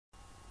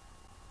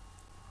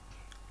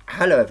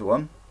Hello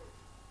everyone.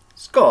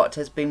 Scott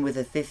has been with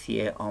us this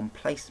year on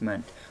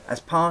placement as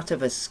part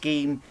of a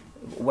scheme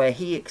where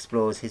he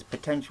explores his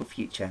potential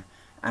future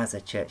as a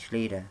church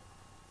leader.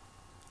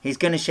 He's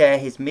going to share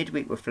his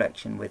midweek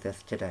reflection with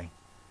us today.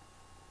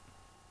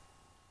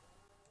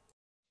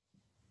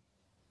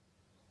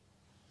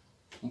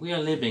 We are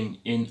living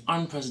in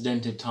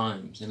unprecedented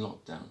times in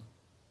lockdown.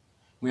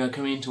 We are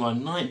coming into our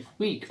 9th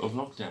week of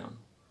lockdown.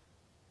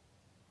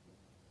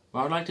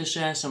 But I'd like to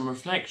share some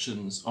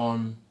reflections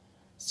on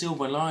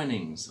silver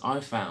linings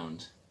I've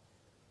found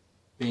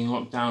being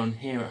locked down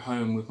here at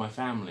home with my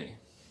family.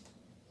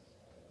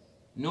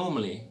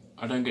 Normally,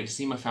 I don't get to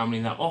see my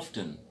family that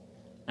often,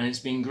 and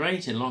it's been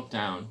great in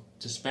lockdown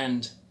to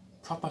spend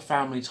proper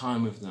family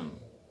time with them.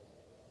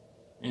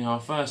 In our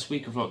first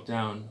week of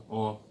lockdown,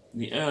 or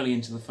the early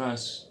into the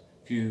first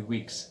few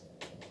weeks,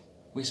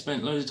 we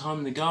spent loads of time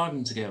in the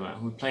garden together.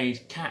 We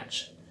played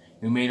catch.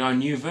 We made our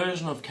new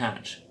version of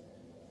catch.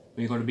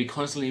 We got to be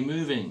constantly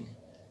moving.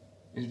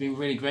 It's been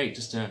really great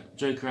just to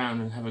joke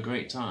around and have a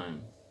great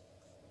time.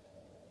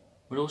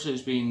 But also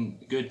it's been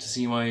good to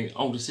see my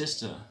older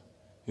sister,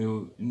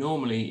 who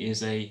normally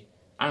is an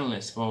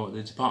analyst for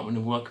the Department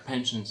of Work and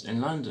Pensions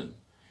in London.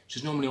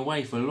 She's normally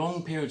away for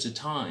long periods of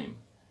time.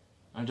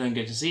 I don't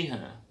get to see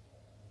her.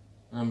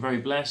 And I'm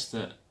very blessed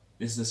that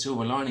this is a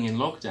silver lining in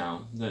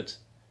lockdown, that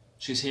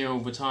she's here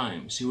all the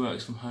time. She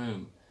works from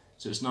home,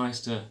 so it's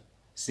nice to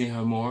see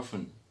her more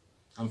often.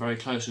 I'm very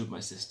close with my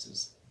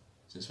sisters,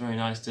 so it's very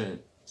nice to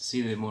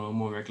see them on a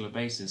more regular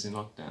basis in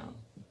lockdown.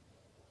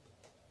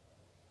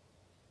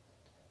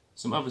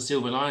 Some other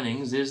silver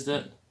linings is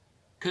that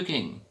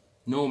cooking.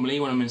 Normally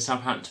when I'm in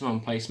Southampton on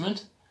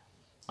placement,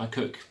 I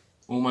cook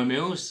all my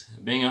meals.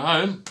 Being at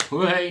home,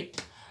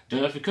 wait,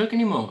 don't have to cook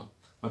anymore.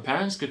 My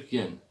parents cook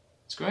again.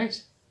 It's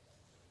great.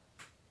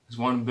 There's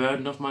one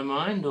burden off my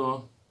mind.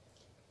 Or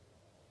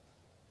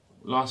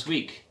last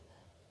week,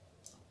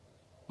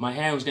 my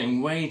hair was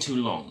getting way too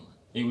long.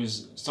 It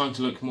was starting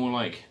to look more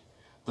like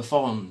the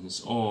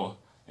Fonz or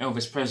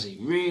Elvis Presley.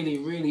 Really,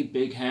 really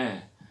big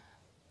hair.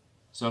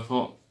 So I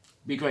thought,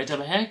 it'd be great to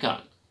have a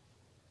haircut.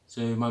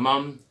 So my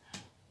mum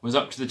was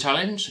up to the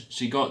challenge.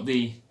 She got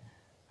the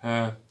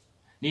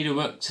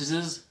needlework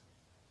scissors,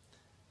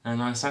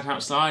 and I sat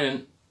outside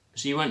and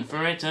she went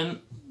for it, and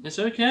it's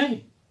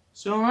okay.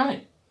 It's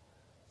alright.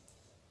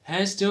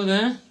 Hair's still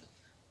there.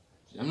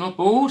 I'm not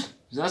bald.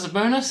 That's a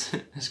bonus.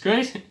 That's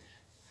great.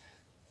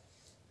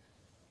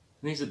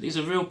 These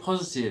are real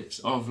positives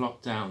of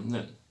lockdown,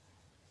 that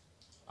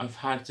I've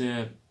had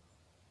to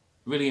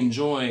really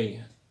enjoy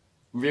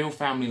real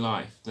family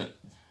life that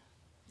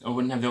I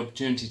wouldn't have the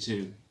opportunity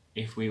to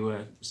if we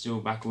were still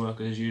back at work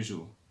as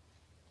usual.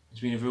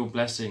 It's been a real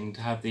blessing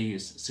to have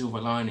these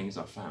silver linings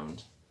I've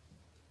found.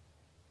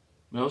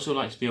 But I also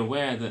like to be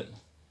aware that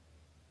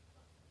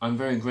I'm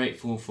very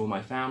grateful for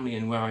my family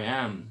and where I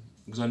am,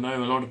 because I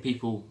know a lot of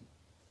people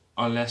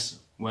are less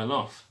well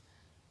off,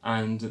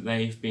 and that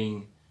they've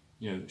been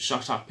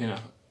shut up in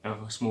a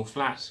small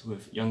flat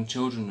with young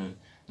children, and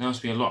that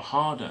must be a lot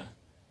harder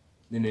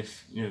than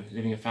if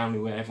living a family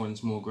where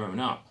everyone's more grown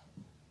up.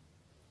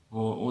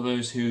 Or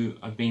those who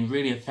have been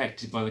really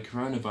affected by the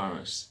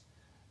coronavirus,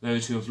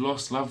 those who have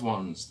lost loved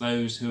ones,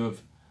 those who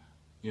have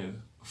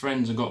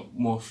friends and got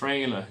more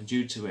frailer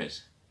due to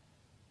it,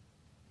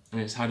 and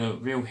it's had a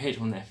real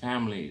hit on their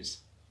families.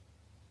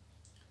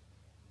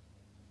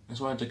 That's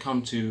why I had to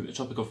come to the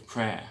topic of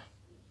prayer,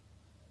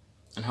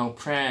 and how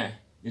prayer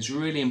is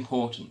really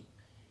important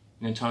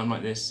in a time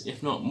like this,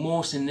 if not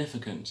more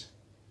significant,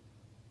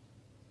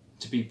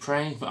 to be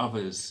praying for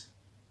others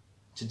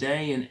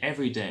today and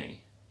every day,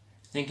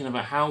 thinking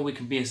about how we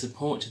can be a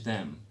support to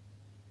them.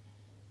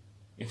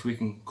 If we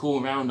can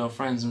call around our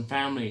friends and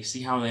family,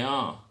 see how they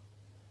are,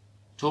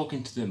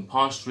 talking to them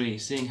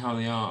pastorally, seeing how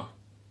they are,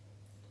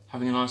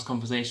 having a nice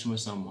conversation with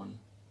someone.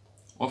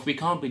 Or if we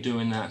can't be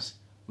doing that,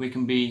 we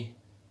can be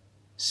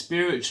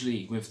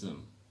spiritually with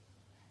them,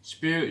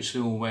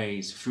 spiritual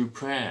ways through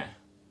prayer,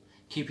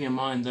 keeping in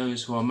mind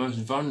those who are most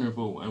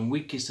vulnerable and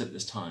weakest at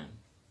this time.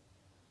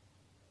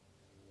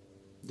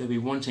 They'll be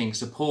wanting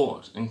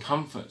support and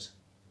comfort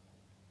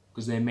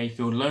because they may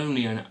feel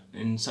lonely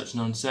in such an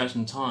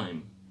uncertain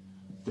time.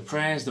 The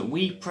prayers that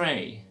we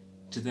pray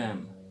to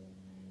them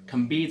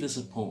can be the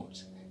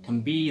support,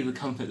 can be the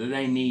comfort that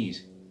they need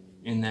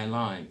in their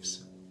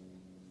lives.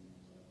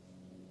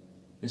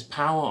 This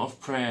power of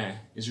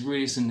prayer is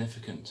really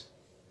significant,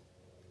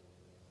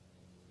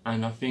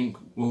 and I think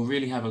will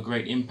really have a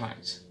great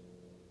impact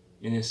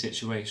in this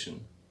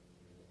situation.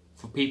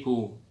 For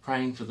people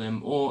praying for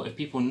them, or if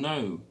people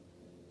know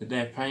that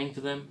they're praying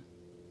for them,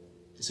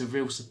 it's a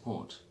real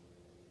support.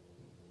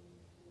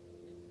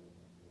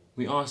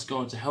 We ask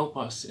God to help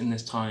us in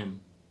this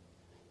time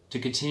to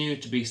continue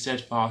to be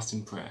steadfast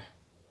in prayer.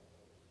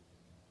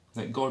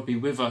 Let God be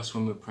with us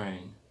when we're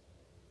praying,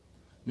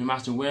 no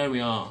matter where we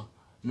are,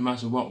 no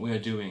matter what we are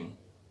doing.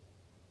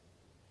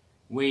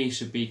 We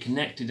should be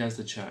connected as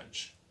the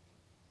church,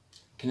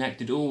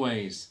 connected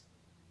always,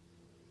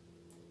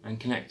 and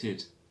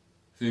connected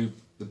through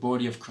the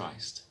body of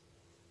Christ.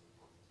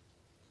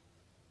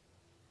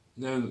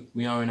 though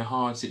we are in a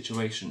hard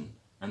situation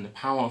and the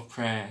power of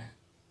prayer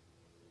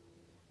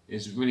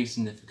is really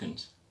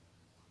significant,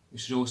 we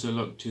should also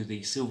look to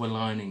the silver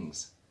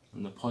linings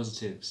and the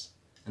positives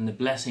and the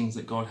blessings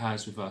that God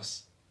has with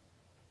us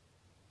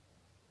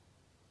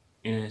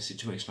in a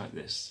situation like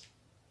this.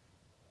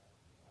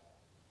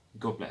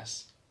 God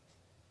bless.